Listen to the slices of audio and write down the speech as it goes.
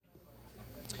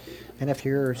And if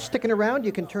you're sticking around,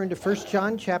 you can turn to 1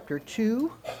 John chapter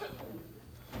 2.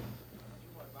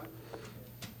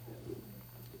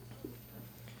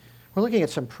 We're looking at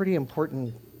some pretty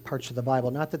important parts of the Bible.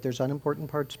 Not that there's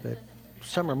unimportant parts, but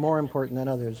some are more important than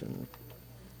others. And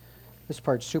this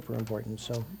part's super important.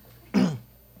 So, but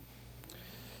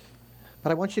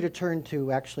I want you to turn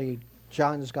to actually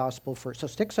John's Gospel first. So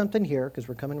stick something here because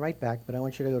we're coming right back. But I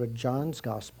want you to go to John's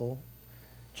Gospel,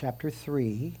 chapter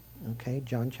 3. Okay,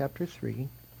 John chapter 3.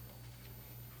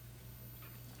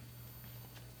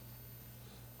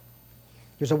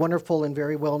 There's a wonderful and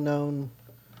very well-known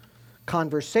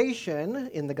conversation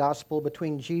in the gospel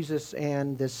between Jesus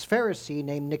and this Pharisee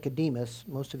named Nicodemus.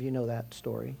 Most of you know that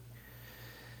story.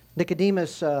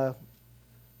 Nicodemus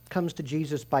comes to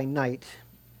Jesus by night,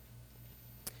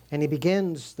 and he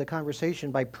begins the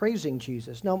conversation by praising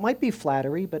Jesus. Now, it might be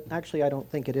flattery, but actually I don't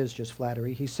think it is just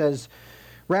flattery. He says,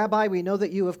 "Rabbi, we know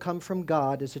that you have come from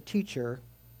God as a teacher,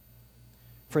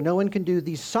 for no one can do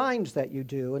these signs that you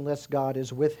do unless God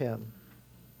is with him."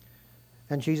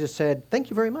 And Jesus said, "Thank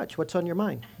you very much. What's on your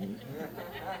mind?"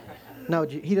 No,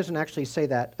 he doesn't actually say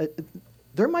that.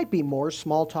 There might be more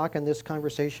small talk in this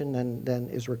conversation than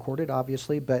is recorded,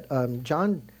 obviously, but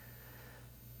John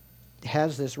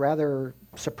has this rather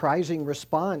surprising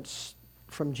response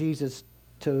from Jesus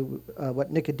to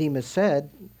what Nicodemus said.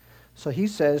 So he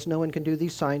says, no one can do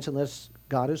these signs unless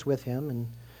God is with him, and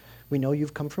we know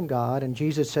you've come from God. And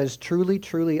Jesus says, "Truly,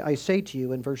 truly, I say to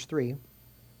you," in verse 3,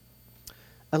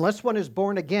 "unless one is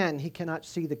born again, he cannot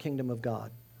see the kingdom of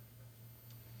God."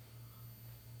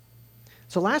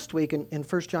 So last week in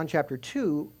 1 John chapter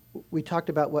 2, we talked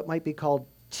about what might be called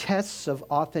tests of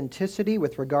authenticity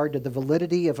with regard to the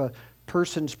validity of a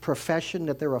person's profession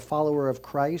that they're a follower of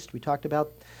Christ. We talked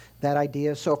about that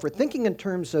idea. So if we're thinking in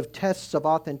terms of tests of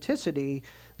authenticity,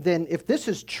 then if this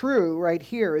is true right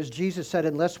here, as Jesus said,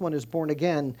 unless one is born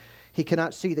again, he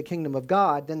cannot see the kingdom of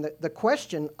God, then the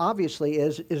question obviously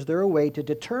is there a way to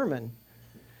determine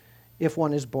if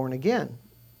one is born again?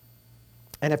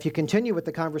 And if you continue with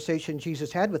the conversation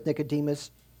Jesus had with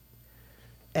Nicodemus,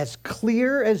 as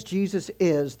clear as Jesus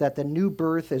is that the new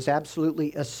birth is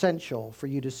absolutely essential for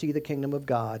you to see the kingdom of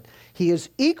God, he is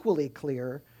equally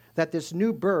clear that this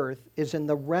new birth is in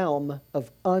the realm of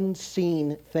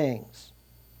unseen things.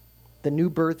 The new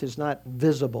birth is not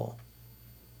visible.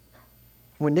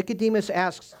 When Nicodemus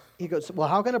asks, he goes, "Well,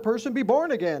 how can a person be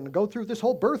born again? Go through this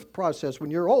whole birth process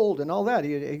when you're old and all that."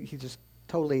 He just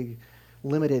totally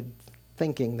limited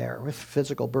thinking there with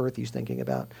physical birth he's thinking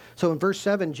about. So in verse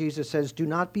 7, Jesus says, "Do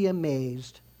not be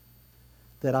amazed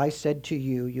that I said to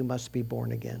you, you must be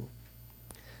born again.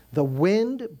 The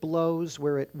wind blows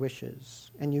where it wishes,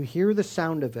 and you hear the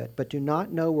sound of it, but do not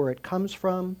know where it comes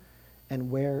from and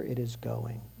where it is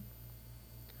going.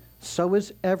 So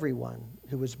is everyone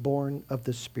who is born of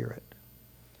the Spirit."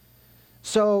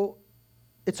 So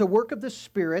it's a work of the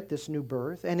Spirit, this new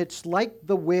birth, and it's like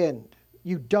the wind.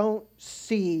 You don't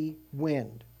see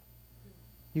wind.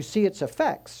 You see its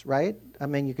effects, right? I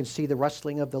mean, you can see the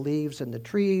rustling of the leaves and the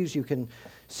trees. You can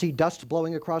see dust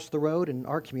blowing across the road in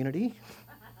our community.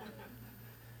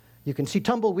 You can see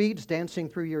tumbleweeds dancing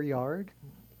through your yard.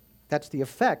 That's the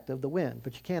effect of the wind,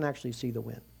 but you can't actually see the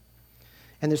wind.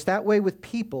 And it's that way with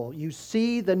people. You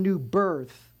see the new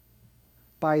birth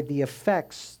by the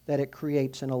effects that it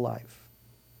creates in a life.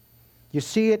 You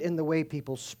see it in the way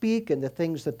people speak and the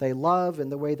things that they love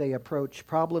and the way they approach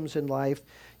problems in life.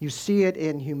 You see it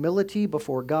in humility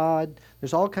before God.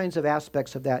 There's all kinds of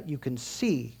aspects of that you can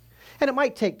see. And it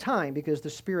might take time because the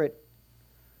Spirit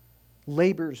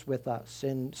labors with us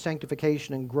in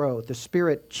sanctification and growth. The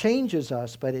Spirit changes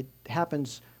us, but it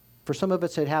happens, for some of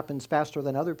us it happens faster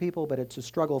than other people, but it's a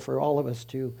struggle for all of us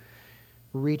to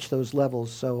reach those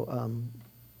levels. So,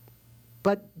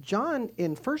 but John,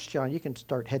 in 1 John, you can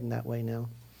start heading that way now.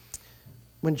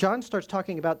 When John starts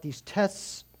talking about these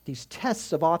tests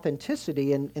of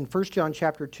authenticity in 1 John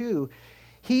chapter 2,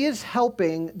 he is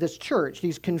helping this church,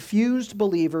 these confused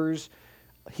believers.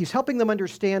 He's helping them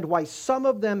understand why some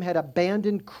of them had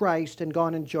abandoned Christ and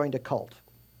gone and joined a cult.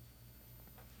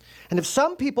 And if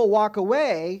some people walk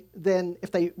away, then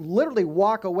if they literally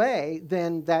walk away,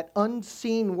 then that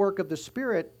unseen work of the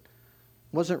Spirit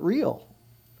wasn't real.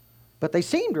 But they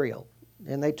seemed real,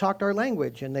 and they talked our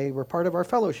language, and they were part of our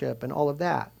fellowship and all of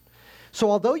that. So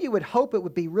although you would hope it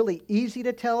would be really easy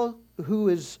to tell who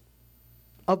is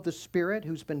of the Spirit,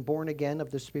 who's been born again of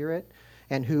the Spirit,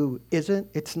 and who isn't,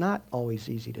 it's not always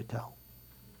easy to tell.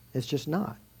 It's just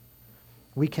not.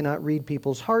 We cannot read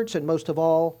people's hearts, and most of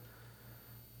all,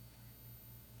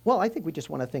 well, I think we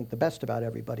just want to think the best about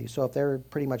everybody. So if they're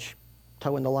pretty much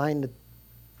toeing the line,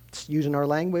 using our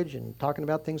language and talking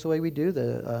about things the way we do,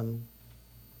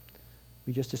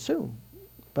 we just assume.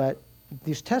 But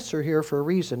these tests are here for a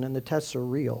reason, and the tests are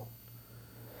real.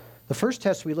 The first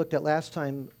test we looked at last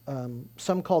time,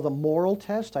 some call the moral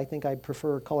test. I think I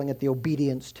prefer calling it the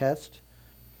obedience test.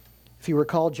 If you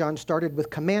recall, John started with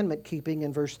commandment keeping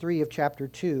in verse 3 of chapter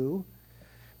 2.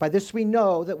 By this we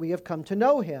know that we have come to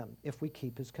know him, if we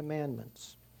keep his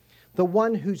commandments. The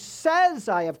one who says,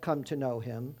 I have come to know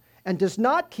him, and does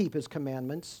not keep his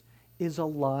commandments, is a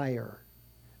liar,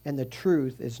 and the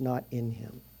truth is not in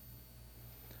him.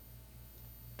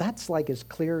 That's like as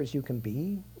clear as you can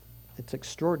be. It's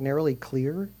extraordinarily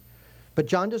clear. But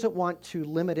John doesn't want to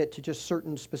limit it to just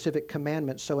certain specific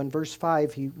commandments. So in verse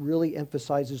 5, he really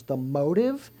emphasizes the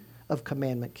motive of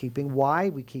commandment keeping, why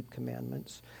we keep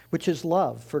commandments, which is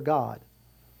love for God.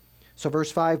 So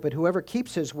verse 5, but whoever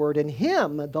keeps his word, in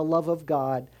him the love of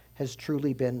God has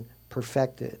truly been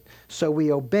perfected. So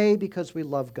we obey because we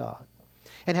love God.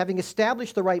 And having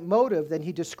established the right motive, then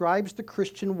he describes the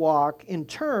Christian walk in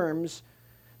terms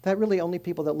that really only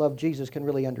people that love Jesus can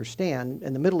really understand.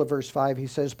 In the middle of verse 5, he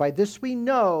says, by this we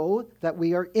know that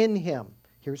we are in him.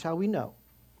 Here's how we know.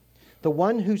 The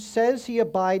one who says he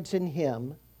abides in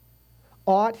him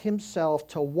ought himself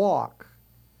to walk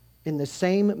in the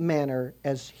same manner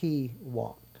as he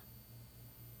walked.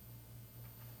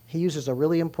 He uses a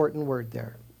really important word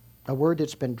there, a word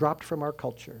that's been dropped from our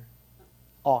culture.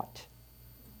 Ought.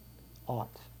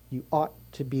 Ought. You ought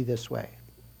to be this way.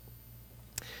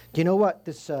 Do you know what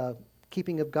this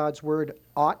keeping of God's word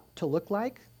ought to look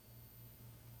like?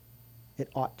 It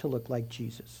ought to look like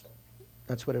Jesus.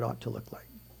 That's what it ought to look like.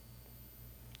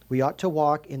 We ought to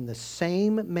walk in the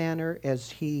same manner as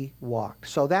he walked.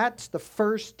 So that's the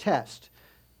first test.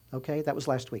 Okay, that was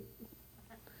last week.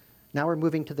 Now we're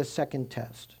moving to the second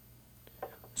test.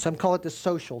 Some call it the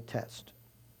social test.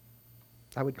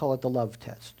 I would call it the love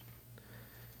test.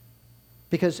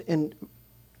 Because in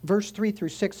verse 3 through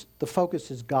 6, the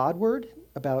focus is Godward,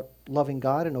 about loving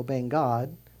God and obeying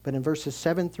God. But in verses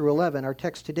 7 through 11, our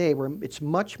text today, where it's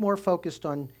much more focused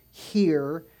on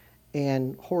here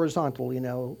and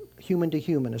horizontal, human to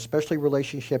human, especially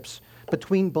relationships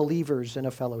between believers in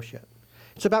a fellowship.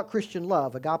 It's about Christian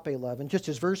love, agape love. And just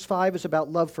as verse 5 is about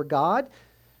love for God,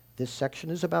 this section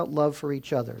is about love for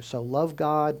each other. So love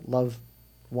God, love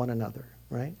one another,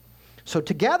 right? So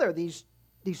together, these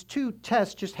two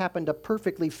tests just happen to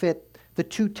perfectly fit the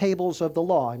two tables of the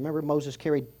law. Remember, Moses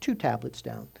carried 2 tablets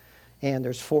down. And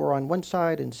there's 4 on one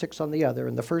side and 6 on the other.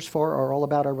 And the first 4 are all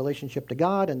about our relationship to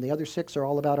God, and the other 6 are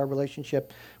all about our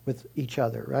relationship with each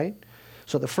other, right?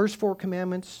 So the first 4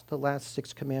 commandments, the last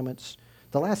 6 commandments,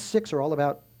 the last 6 are all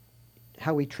about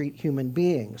how we treat human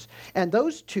beings. And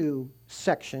those 2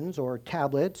 sections, or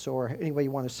tablets, or any way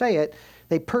you want to say it,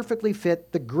 they perfectly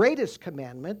fit the greatest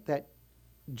commandment that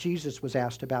Jesus was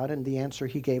asked about and the answer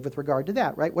he gave with regard to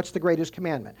that, right? What's the greatest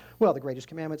commandment? Well, the greatest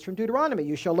commandment's from Deuteronomy.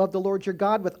 You shall love the Lord your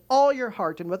God with all your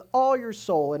heart and with all your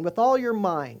soul and with all your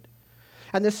mind.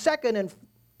 And the second,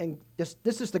 and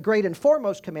this is the great and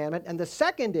foremost commandment, and the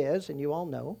second is, and you all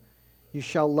know, you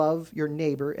shall love your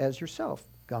neighbor as yourself,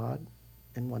 God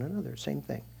and one another, same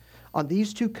thing. On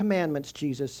these 2 commandments,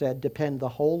 Jesus said, depend the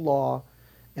whole law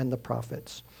and the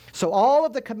prophets. So all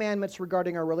of the commandments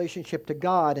regarding our relationship to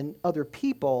God and other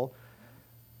people,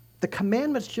 the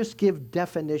commandments just give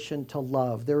definition to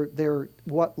love. They're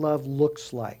what love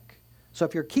looks like. So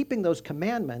if you're keeping those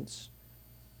commandments,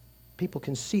 people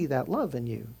can see that love in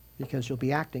you because you'll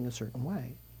be acting a certain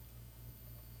way.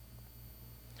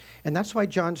 And that's why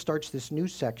John starts this new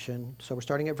section. So we're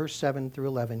starting at verse 7 through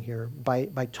 11 here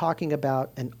by talking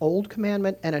about an old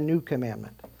commandment and a new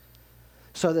commandment.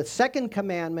 So the second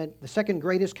commandment, the second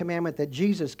greatest commandment that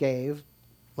Jesus gave,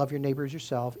 love your neighbor as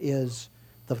yourself, is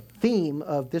the theme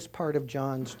of this part of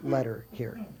John's letter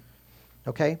here.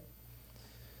 Okay?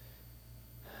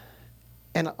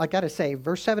 And I got to say,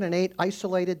 verse 7 and 8,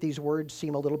 isolated, these words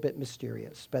seem a little bit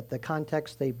mysterious. But the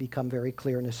context, they become very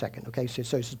clear in a second. Okay? So it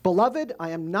says, Beloved,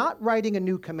 I am not writing a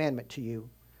new commandment to you,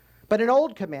 but an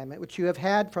old commandment which you have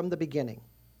had from the beginning.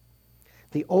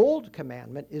 The old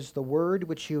commandment is the word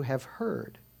which you have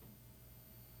heard.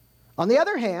 On the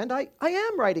other hand, I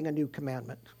am writing a new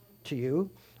commandment to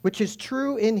you, which is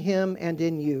true in him and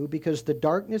in you, because the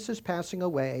darkness is passing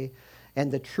away and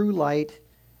the true light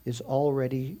is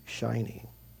already shining.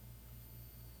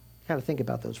 Got to think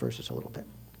about those verses a little bit.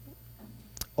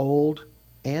 Old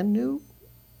and new?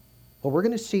 Well, we're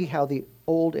going to see how the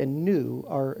old and new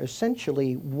are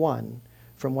essentially one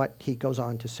from what he goes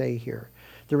on to say here.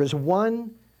 There is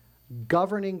one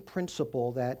governing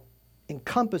principle that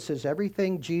encompasses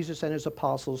everything Jesus and his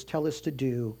apostles tell us to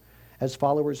do, as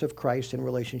followers of Christ in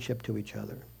relationship to each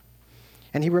other.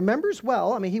 And he remembers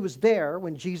well, I mean, he was there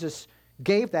when Jesus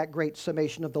gave that great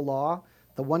summation of the law,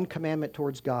 the one commandment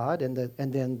towards God and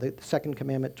then the second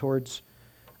commandment towards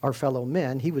our fellow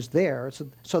men. He was there.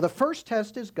 So the first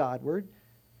test is Godward.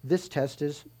 This test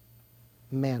is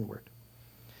manward.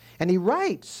 And he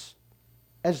writes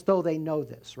as though they know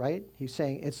this, right? He's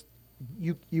saying,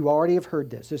 you already have heard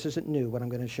this. This isn't new, what I'm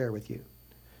going to share with you,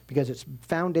 because it's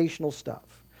foundational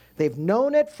stuff. They've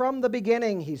known it from the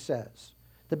beginning, he says.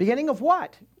 The beginning of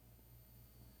what?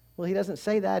 Well, he doesn't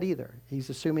say that either. He's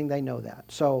assuming they know that.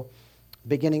 So, the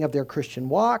beginning of their Christian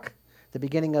walk, the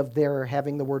beginning of their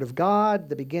having the Word of God,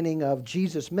 the beginning of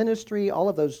Jesus' ministry, all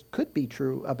of those could be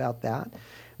true about that.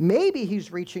 Maybe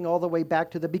he's reaching all the way back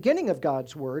to the beginning of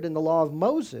God's Word in the law of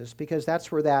Moses, because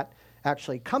that's where that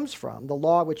actually comes from, the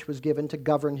law which was given to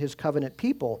govern his covenant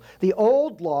people. The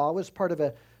old law was part of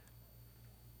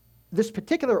this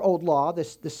particular old law,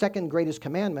 the second greatest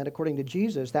commandment, according to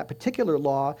Jesus, that particular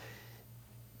law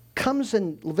comes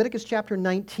in Leviticus chapter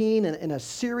 19 in a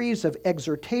series of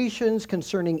exhortations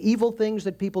concerning evil things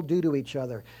that people do to each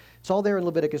other. It's all there in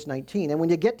Leviticus 19. And when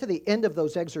you get to the end of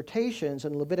those exhortations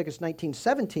in Leviticus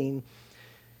 19:17,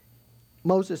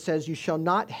 Moses says, "You shall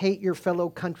not hate your fellow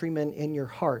countrymen in your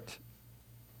heart.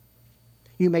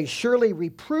 You may surely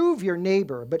reprove your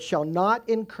neighbor, but shall not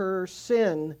incur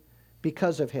sin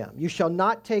because of him. You shall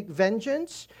not take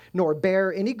vengeance, nor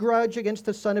bear any grudge against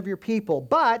the son of your people.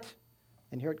 But,"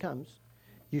 and here it comes,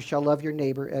 "you shall love your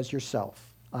neighbor as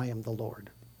yourself. I am the Lord."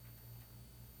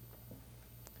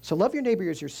 So love your neighbor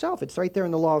as yourself. It's right there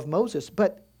in the law of Moses,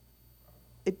 but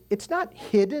it's not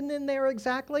hidden in there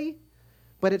exactly,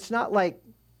 but it's not like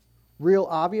real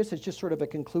obvious. It's just sort of a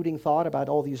concluding thought about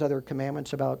all these other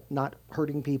commandments about not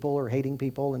hurting people or hating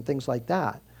people and things like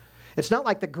that. It's not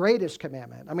like the greatest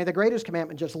commandment. I mean, the greatest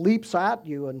commandment just leaps at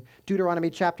you in Deuteronomy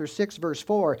chapter 6, verse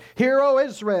 4. "Hear, O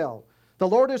Israel, the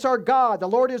Lord is our God, the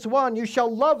Lord is one. You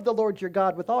shall love the Lord your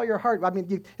God with all your heart." I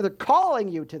mean, they're calling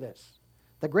you to this,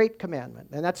 the great commandment.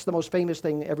 And that's the most famous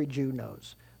thing every Jew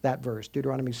knows, that verse,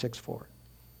 Deuteronomy 6:4.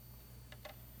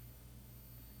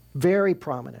 Very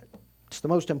prominent. It's the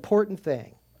most important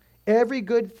thing. Every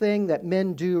good thing that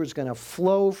men do is going to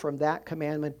flow from that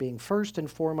commandment being first and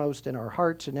foremost in our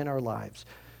hearts and in our lives.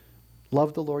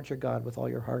 Love the Lord your God with all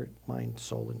your heart, mind,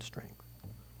 soul, and strength.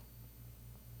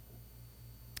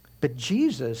 But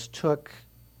Jesus took,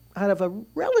 out of a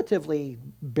relatively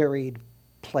buried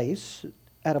place,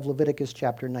 out of Leviticus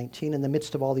chapter 19, in the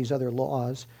midst of all these other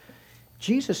laws,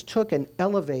 Jesus took and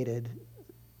elevated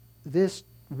this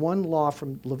one law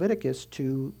from Leviticus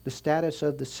to the status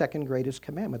of the second greatest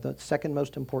commandment, the second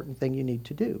most important thing you need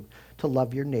to do, to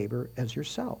love your neighbor as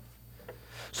yourself.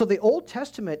 So the Old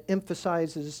Testament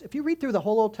emphasizes, if you read through the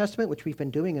whole Old Testament, which we've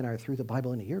been doing in our Through the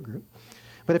Bible in a Year group,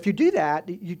 but if you do that,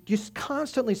 you just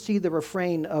constantly see the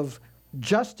refrain of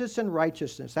justice and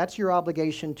righteousness. That's your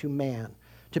obligation to man,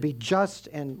 to be just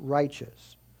and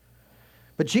righteous.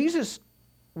 But Jesus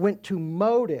went to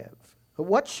motive.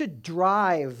 What should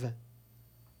drive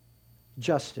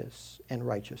justice and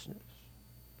righteousness?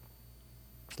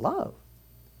 It's love.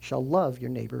 You shall love your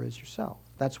neighbor as yourself.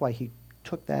 That's why he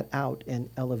took that out and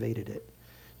elevated it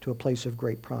to a place of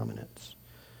great prominence.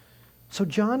 So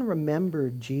John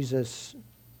remembered Jesus'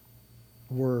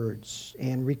 words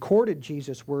and recorded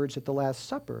Jesus' words at the Last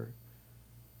Supper.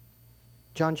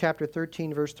 John chapter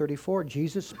 13, verse 34,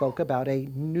 Jesus spoke about a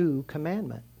new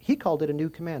commandment. He called it a new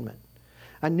commandment.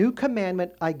 "A new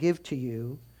commandment I give to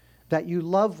you, that you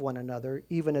love one another,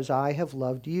 even as I have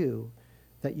loved you,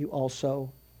 that you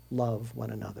also love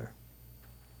one another.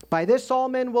 By this all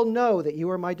men will know that you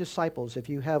are my disciples, if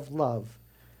you have love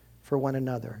for one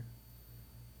another."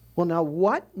 Well, now,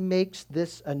 what makes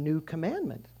this a new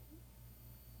commandment?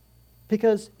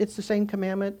 Because it's the same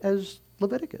commandment as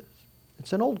Leviticus.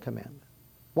 It's an old commandment.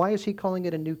 Why is he calling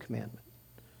it a new commandment?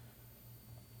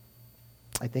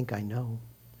 I think I know.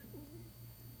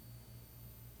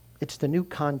 It's the new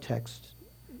context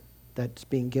that's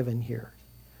being given here.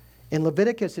 In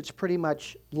Leviticus, it's pretty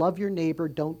much love your neighbor,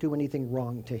 don't do anything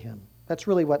wrong to him. That's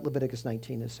really what Leviticus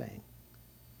 19 is saying.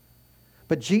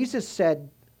 But Jesus said,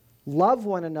 love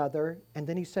one another, and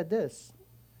then he said this,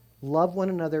 love one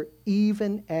another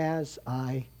even as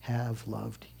I have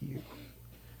loved you.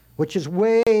 Which is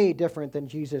way different than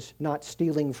Jesus not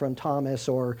stealing from Thomas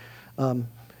or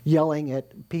yelling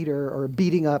at Peter or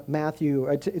beating up Matthew.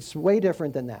 It's way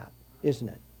different than that, isn't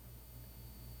it?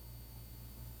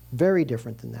 Very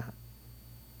different than that.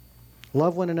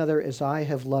 Love one another as I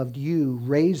have loved you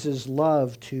raises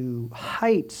love to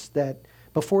heights that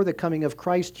before the coming of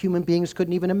Christ, human beings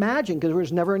couldn't even imagine, because there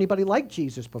was never anybody like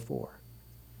Jesus before.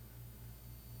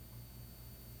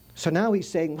 So now he's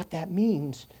saying what that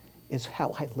means is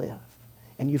how I live.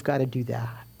 And you've got to do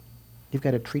that. You've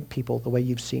got to treat people the way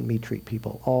you've seen me treat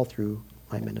people all through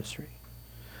my ministry.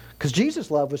 Because Jesus'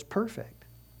 love was perfect.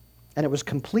 And it was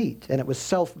complete. And it was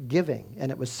self-giving. And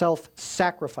it was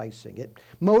self-sacrificing. It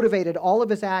motivated all of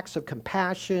his acts of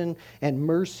compassion and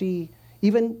mercy.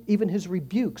 Even his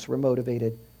rebukes were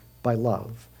motivated by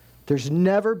love. There's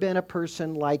never been a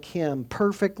person like him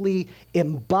perfectly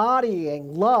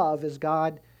embodying love as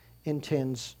God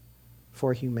intends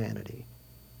for humanity.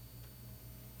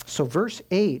 So verse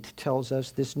 8 tells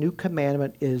us this new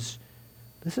commandment is,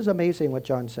 this is amazing what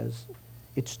John says.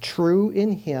 It's true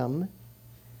in him,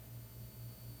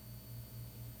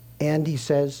 and he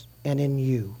says, and in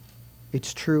you.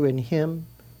 It's true in him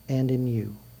and in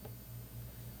you.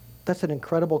 That's an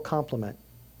incredible compliment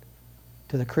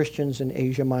to the Christians in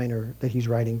Asia Minor that he's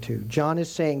writing to. John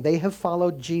is saying they have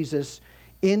followed Jesus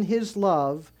in his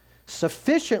love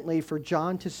sufficiently for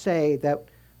John to say that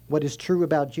what is true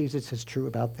about Jesus is true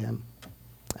about them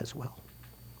as well.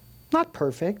 Not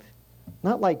perfect,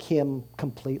 not like him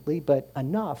completely, but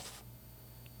enough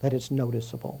that it's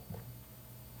noticeable.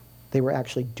 They were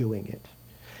actually doing it.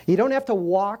 You don't have to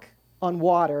walk on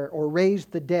water or raise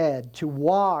the dead to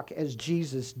walk as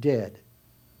Jesus did.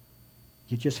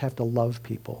 You just have to love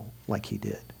people like he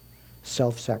did,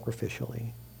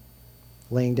 self-sacrificially,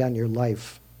 laying down your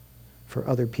life for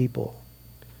other people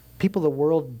the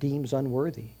world deems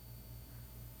unworthy.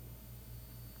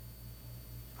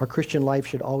 Our Christian life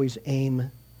should always aim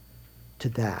to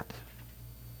that.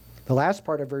 The last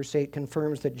part of verse 8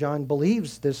 confirms that John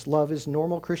believes this love is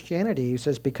normal Christianity. He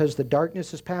says, because the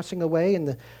darkness is passing away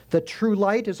and the true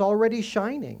light is already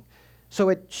shining. So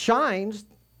it shines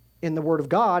in the Word of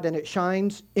God and it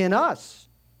shines in us,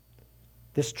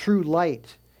 this true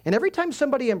light. And every time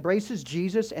somebody embraces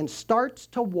Jesus and starts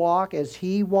to walk as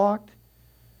he walked,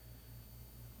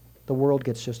 the world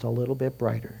gets just a little bit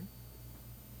brighter.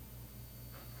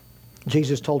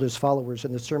 Jesus told his followers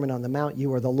in the Sermon on the Mount,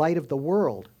 you are the light of the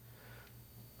world.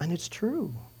 And it's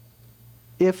true.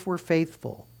 If we're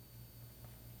faithful,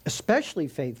 especially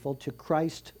faithful to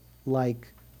Christ-like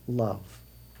love.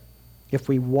 If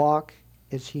we walk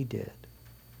as he did.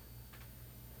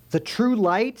 The true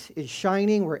light is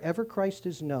shining wherever Christ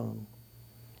is known.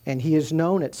 And he is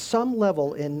known at some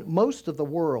level in most of the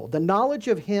world. The knowledge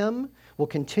of him will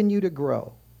continue to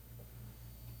grow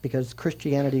because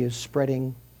Christianity is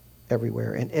spreading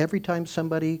everywhere. And every time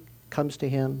somebody comes to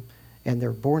him and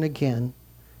they're born again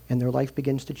and their life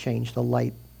begins to change, the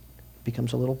light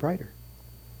becomes a little brighter.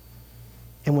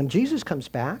 And when Jesus comes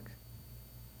back,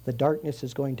 the darkness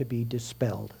is going to be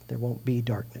dispelled. There won't be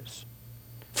darkness.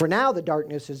 For now, the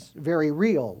darkness is very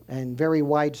real and very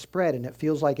widespread, and it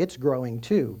feels like it's growing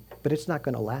too, but it's not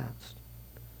going to last.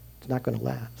 It's not going to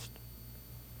last.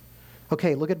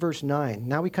 Okay, look at verse 9.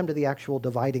 Now we come to the actual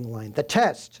dividing line, the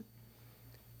test.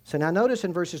 So now notice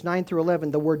in verses 9 through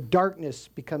 11, the word darkness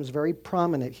becomes very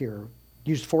prominent here,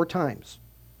 used 4 times.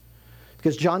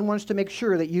 Because John wants to make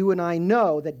sure that you and I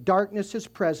know that darkness is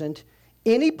present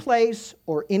any place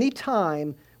or any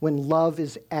time when love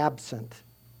is absent.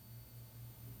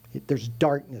 There's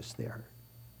darkness there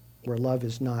where love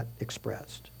is not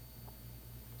expressed.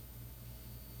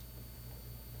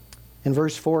 In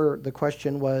verse 4, the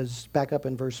question was, back up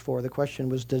in verse 4, the question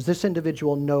was, does this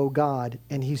individual know God?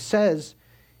 And he says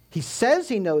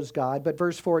he knows God, but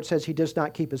verse 4 it says he does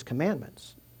not keep his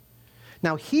commandments.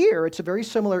 Now here, it's a very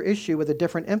similar issue with a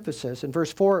different emphasis. In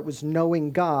verse 4, it was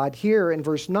knowing God. Here in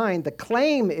verse 9, the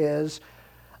claim is,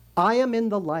 I am in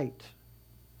the light.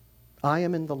 I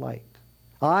am in the light.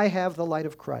 I have the light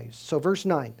of Christ. So verse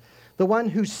 9, the one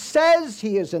who says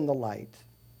he is in the light,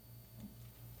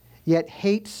 yet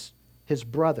hates his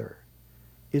brother,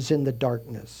 is in the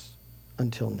darkness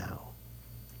until now.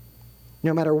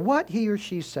 No matter what he or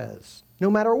she says, no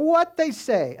matter what they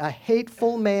say, a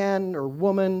hateful man or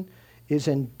woman is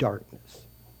in darkness.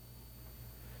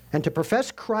 And to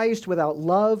profess Christ without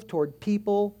love toward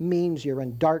people means you're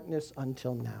in darkness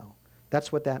until now.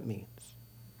 That's what that means.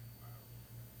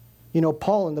 You know,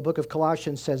 Paul in the book of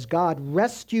Colossians says, God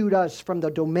rescued us from the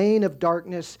domain of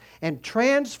darkness and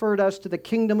transferred us to the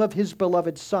kingdom of his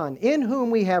beloved Son, in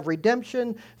whom we have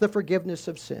redemption, the forgiveness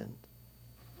of sin.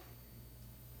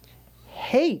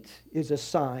 Hate is a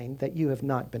sign that you have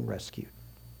not been rescued.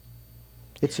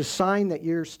 It's a sign that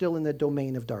you're still in the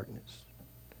domain of darkness.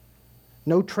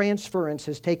 No transference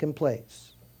has taken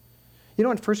place. You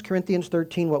know, in 1 Corinthians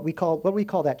 13, what do we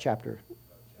call that chapter?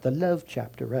 The love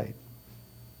chapter, right?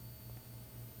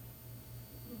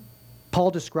 Paul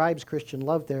describes Christian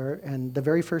love there, and the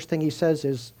very first thing he says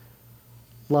is,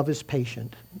 love is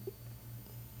patient.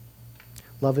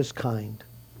 Love is kind.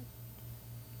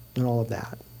 And all of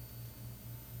that.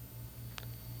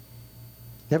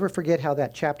 Never forget how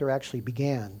that chapter actually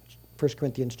began. 1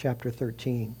 Corinthians chapter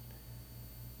 13.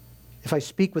 If I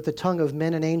speak with the tongue of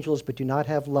men and angels but do not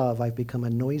have love, I've become a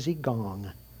noisy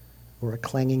gong or a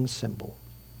clanging cymbal.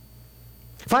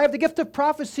 If I have the gift of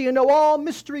prophecy and know all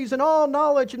mysteries and all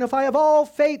knowledge, and if I have all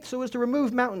faith so as to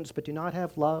remove mountains but do not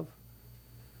have love,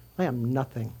 I am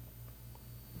nothing.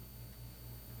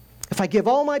 If I give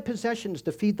all my possessions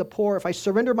to feed the poor, if I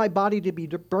surrender my body to be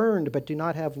burned but do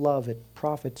not have love, it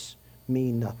profits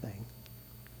me nothing.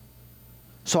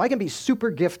 So I can be super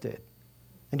gifted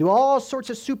and do all sorts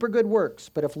of super good works,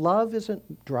 but if love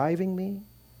isn't driving me,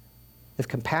 if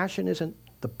compassion isn't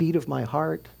the beat of my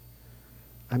heart,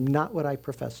 I'm not what I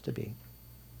profess to be.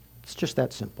 It's just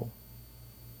that simple.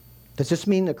 Does this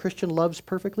mean a Christian loves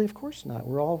perfectly? Of course not.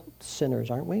 We're all sinners,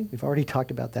 aren't we? We've already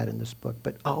talked about that in this book.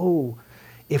 But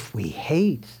if we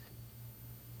hate,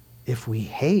 if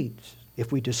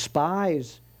we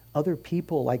despise other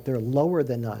people like they're lower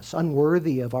than us,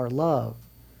 unworthy of our love,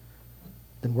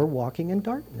 then we're walking in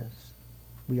darkness.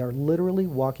 We are literally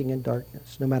walking in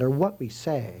darkness, no matter what we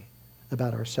say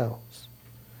about ourselves.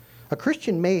 A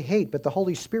Christian may hate, but the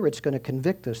Holy Spirit's going to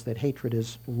convict us that hatred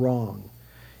is wrong,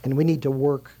 and we need to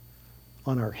work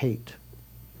on our hate.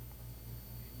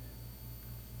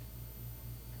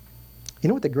 You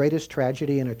know what the greatest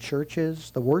tragedy in a church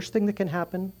is? The worst thing that can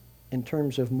happen in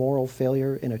terms of moral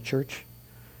failure in a church?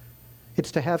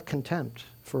 It's to have contempt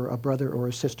for a brother or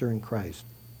a sister in Christ.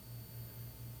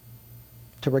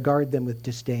 To regard them with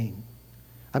disdain.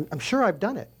 I'm sure I've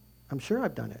done it.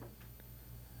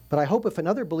 But I hope if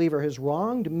another believer has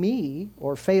wronged me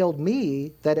or failed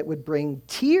me, that it would bring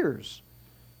tears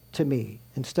to me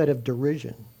instead of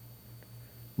derision.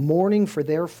 Mourning for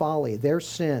their folly, their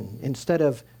sin, instead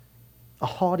of a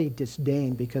haughty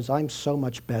disdain because I'm so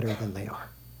much better than they are.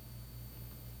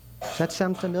 Does that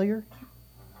sound familiar?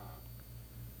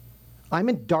 I'm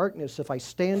in darkness if I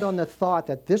stand on the thought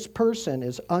that this person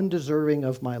is undeserving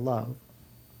of my love.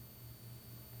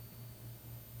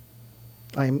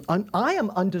 I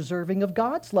am undeserving of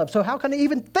God's love. So how can I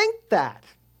even think that?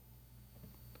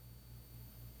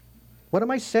 What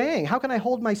am I saying? How can I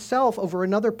hold myself over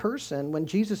another person when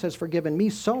Jesus has forgiven me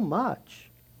so much?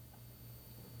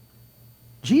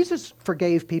 Jesus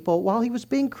forgave people while he was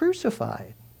being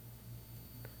crucified.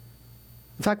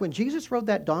 In fact, when Jesus rode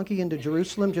that donkey into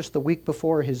Jerusalem just the week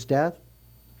before his death,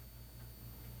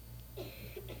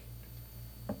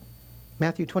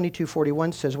 Matthew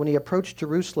 22:41 says, when he approached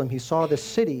Jerusalem, he saw the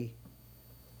city,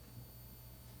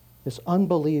 this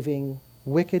unbelieving,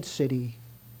 wicked city,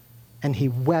 and he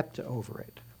wept over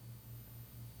it,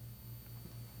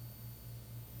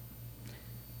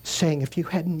 saying, if you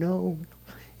had known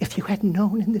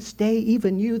in this day,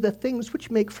 even you, the things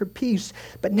which make for peace,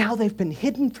 but now they've been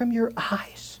hidden from your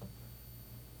eyes.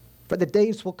 For the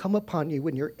days will come upon you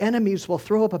when your enemies will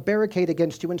throw up a barricade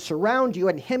against you and surround you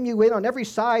and hem you in on every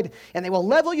side, and they will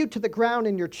level you to the ground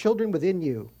and your children within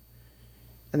you.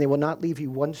 And they will not leave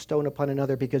you one stone upon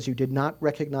another because you did not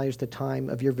recognize the time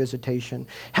of your visitation.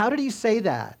 How did he say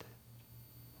that?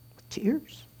 With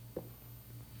tears.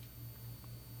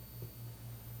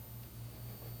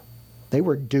 They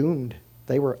were doomed.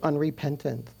 They were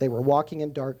unrepentant. They were walking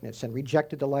in darkness and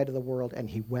rejected the light of the world, and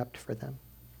he wept for them.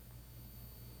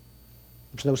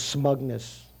 There's no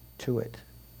smugness to it.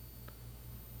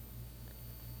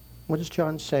 What does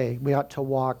John say? We ought to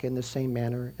walk in the same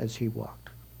manner as he walked.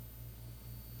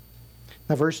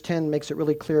 Now, verse 10 makes it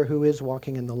really clear who is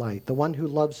walking in the light. The one who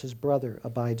loves his brother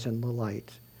abides in the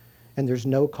light, and there's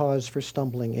no cause for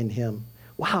stumbling in him.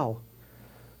 Wow.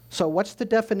 So what's the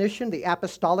definition, the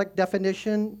apostolic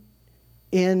definition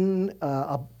in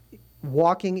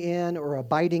walking in or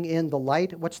abiding in the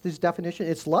light? What's this definition?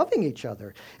 It's loving each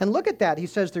other. And look at that. He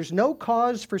says there's no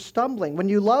cause for stumbling. When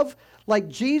you love like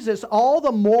Jesus, all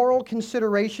the moral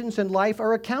considerations in life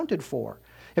are accounted for.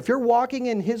 If you're walking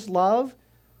in his love,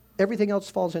 everything else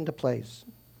falls into place.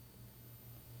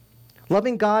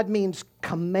 Loving God means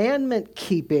commandment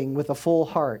keeping with a full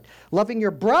heart. Loving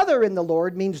your brother in the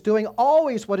Lord means doing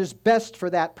always what is best for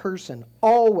that person.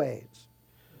 Always.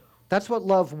 That's what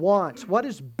love wants. What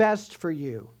is best for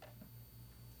you?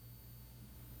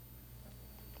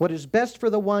 What is best for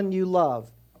the one you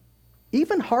love?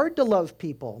 Even hard to love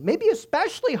people. Maybe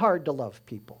especially hard to love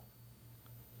people.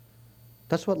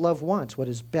 That's what love wants, what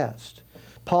is best.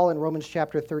 Paul in Romans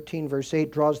chapter 13, verse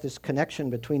 8 draws this connection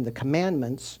between the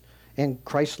commandments and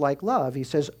Christ-like love. He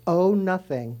says, owe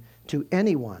nothing to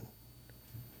anyone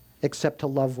except to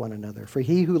love one another. For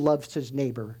he who loves his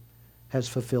neighbor has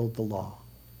fulfilled the law.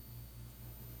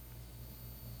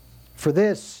 For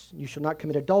this, you shall not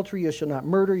commit adultery, you shall not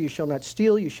murder, you shall not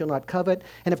steal, you shall not covet.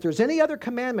 And if there's any other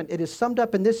commandment, it is summed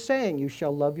up in this saying, you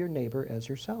shall love your neighbor as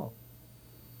yourself.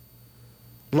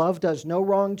 Love does no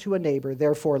wrong to a neighbor,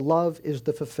 therefore love is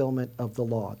the fulfillment of the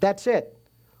law. That's it.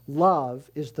 Love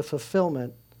is the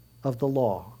fulfillment of the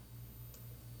law.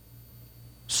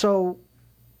 So,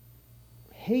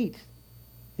 hate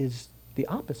is the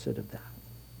opposite of that.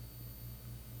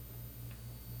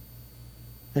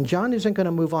 And John isn't going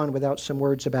to move on without some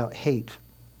words about hate.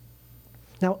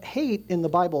 Now, hate in the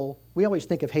Bible, we always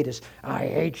think of hate as, I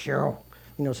hate you,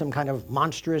 some kind of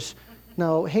monstrous.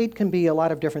 No, hate can be a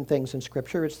lot of different things in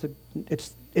Scripture.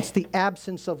 It's the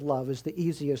absence of love is the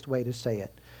easiest way to say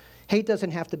it. Hate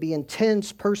doesn't have to be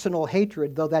intense personal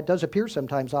hatred, though that does appear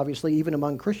sometimes, obviously, even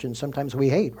among Christians. Sometimes we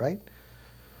hate, right?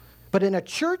 But in a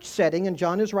church setting, and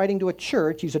John is writing to a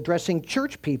church, he's addressing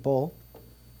church people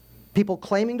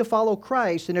claiming to follow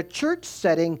Christ. In a church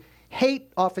setting, hate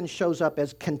often shows up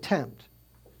as contempt.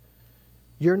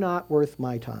 You're not worth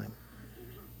my time.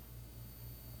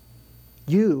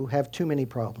 You have too many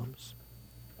problems.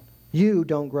 You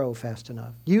don't grow fast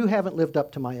enough. You haven't lived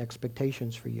up to my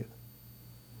expectations for you.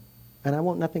 And I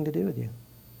want nothing to do with you.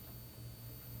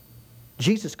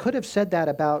 Jesus could have said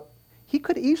that he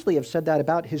could easily have said that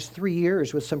about his 3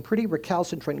 years with some pretty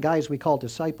recalcitrant guys we call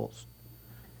disciples.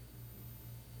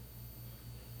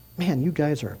 Man, you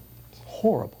guys are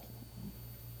horrible.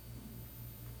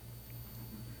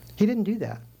 He didn't do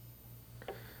that.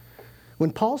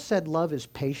 When Paul said love is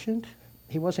patient,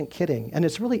 he wasn't kidding. And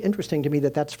it's really interesting to me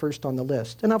that that's first on the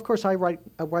list. And of course, I right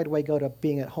away go to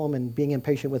being at home and being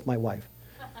impatient with my wife.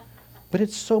 But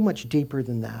it's so much deeper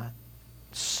than that.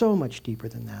 So much deeper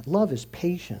than that. Love is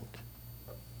patient.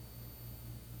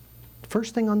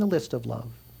 First thing on the list of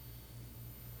love.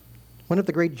 One of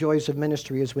the great joys of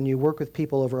ministry is when you work with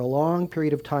people over a long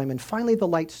period of time and finally the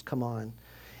lights come on.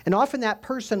 And often that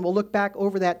person will look back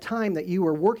over that time that you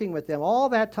were working with them, all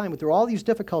that time, through all these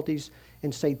difficulties,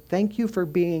 and say, thank you for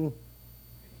being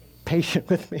patient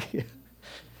with me.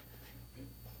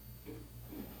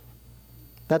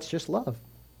 That's just love.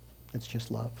 It's just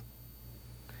love.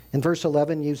 In verse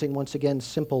 11, using once again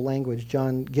simple language,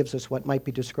 John gives us what might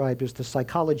be described as the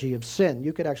psychology of sin.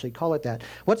 You could actually call it that.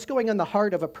 What's going on in the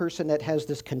heart of a person that has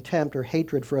this contempt or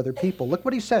hatred for other people? Look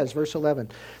what he says, verse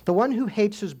 11. The one who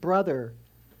hates his brother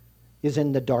is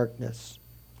in the darkness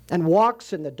and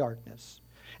walks in the darkness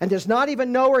and does not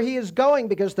even know where he is going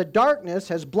because the darkness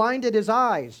has blinded his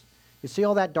eyes. You see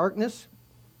all that darkness?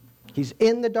 He's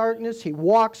in the darkness. He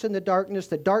walks in the darkness.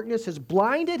 The darkness has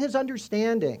blinded his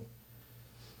understanding.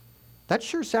 That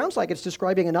sure sounds like it's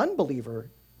describing an unbeliever.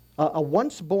 A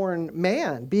once-born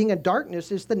man being in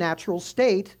darkness is the natural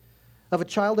state of a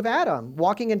child of Adam.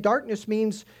 Walking in darkness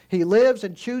means he lives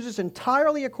and chooses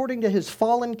entirely according to his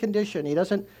fallen condition.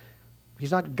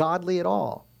 He's not godly at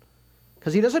all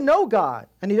because he doesn't know God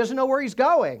and he doesn't know where he's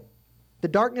going. The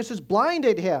darkness has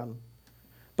blinded him.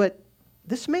 But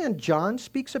this man John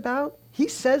speaks about, he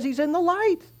says he's in the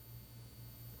light.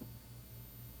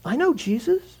 I know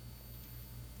Jesus.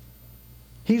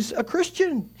 He's a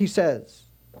Christian, he says,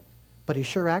 but he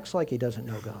sure acts like he doesn't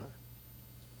know God.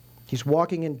 He's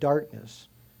walking in darkness,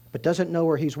 but doesn't know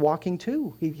where he's walking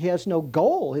to. He has no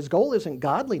goal. His goal isn't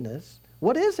godliness.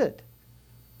 What is it?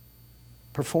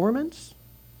 Performance?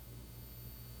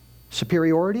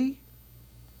 Superiority?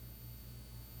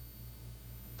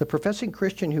 The professing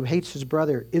Christian who hates his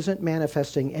brother isn't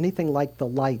manifesting anything like the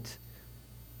light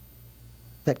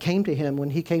that came to him when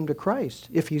he came to Christ,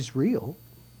 if he's real.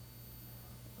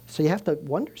 So you have to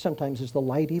wonder sometimes, is the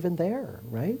light even there,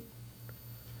 right?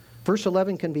 Verse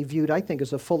 11 can be viewed, I think,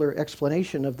 as a fuller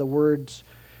explanation of the words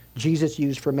Jesus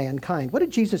used for mankind. What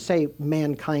did Jesus say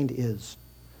mankind is?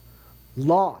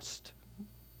 Lost.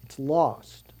 It's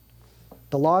lost.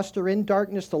 The lost are in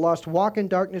darkness. The lost walk in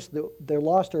darkness. The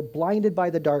lost are blinded by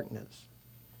the darkness.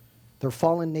 Their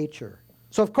fallen nature.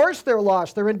 So of course they're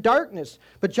lost. They're in darkness.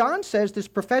 But John says this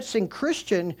professing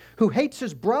Christian who hates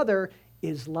his brother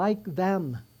is like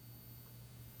them.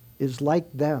 Is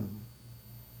like them.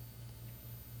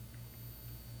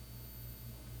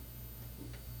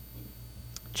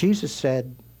 Jesus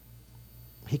said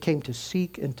he came to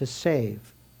seek and to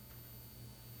save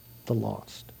the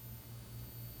lost.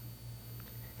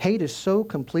 Hate is so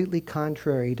completely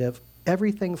contrary to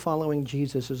everything following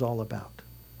Jesus is all about.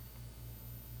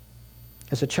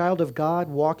 As a child of God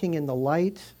walking in the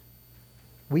light,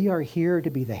 we are here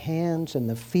to be the hands and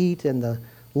the feet and the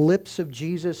lips of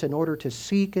Jesus in order to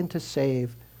seek and to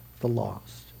save the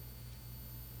lost.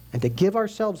 And to give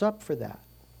ourselves up for that.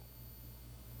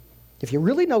 If you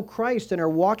really know Christ and are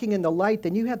walking in the light,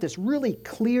 then you have this really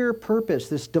clear purpose,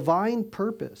 this divine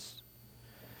purpose.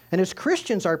 And as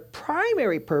Christians, our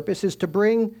primary purpose is to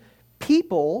bring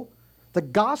people the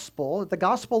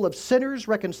gospel of sinners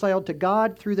reconciled to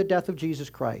God through the death of Jesus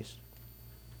Christ.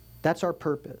 That's our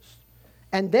purpose.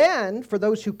 And then, for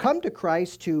those who come to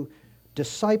Christ, to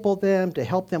disciple them, to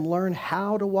help them learn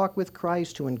how to walk with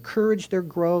Christ, to encourage their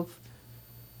growth,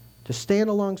 to stand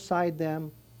alongside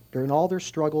them during all their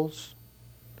struggles.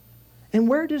 And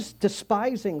where does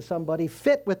despising somebody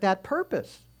fit with that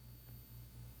purpose?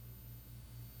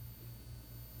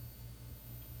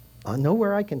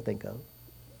 Nowhere I can think of.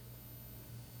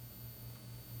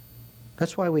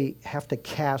 That's why we have to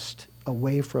cast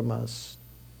away from us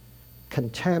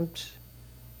contempt,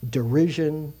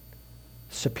 derision,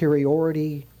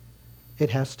 superiority. It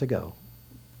has to go.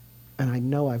 And I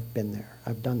know I've been there.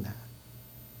 I've done that.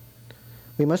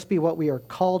 We must be what we are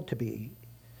called to be,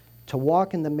 to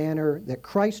walk in the manner that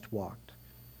Christ walked,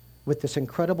 with this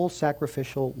incredible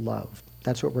sacrificial love.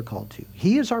 That's what we're called to.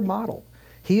 He is our model.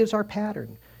 He is our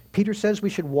pattern. Peter says we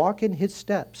should walk in his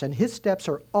steps, and his steps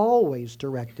are always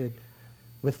directed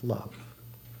with love.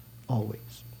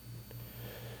 Always.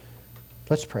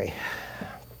 Let's pray.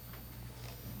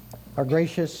 Our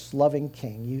gracious, loving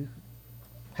King, you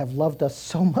have loved us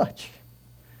so much.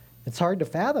 It's hard to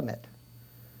fathom it.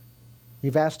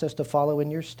 You've asked us to follow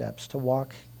in your steps, to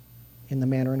walk in the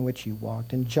manner in which you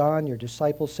walked. And John, your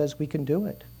disciple, says we can do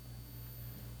it.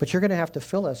 But you're going to have to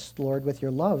fill us, Lord, with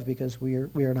your love, because we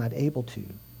are not able to.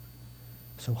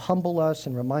 So humble us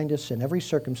and remind us in every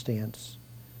circumstance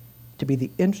to be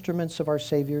the instruments of our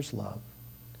Savior's love.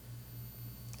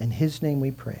 In his name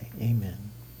we pray. Amen.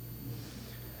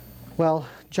 Well,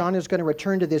 John is going to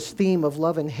return to this theme of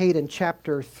love and hate in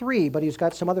chapter 3, but he's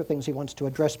got some other things he wants to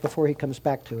address before he comes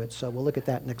back to it. So we'll look at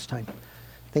that next time.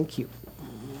 Thank you.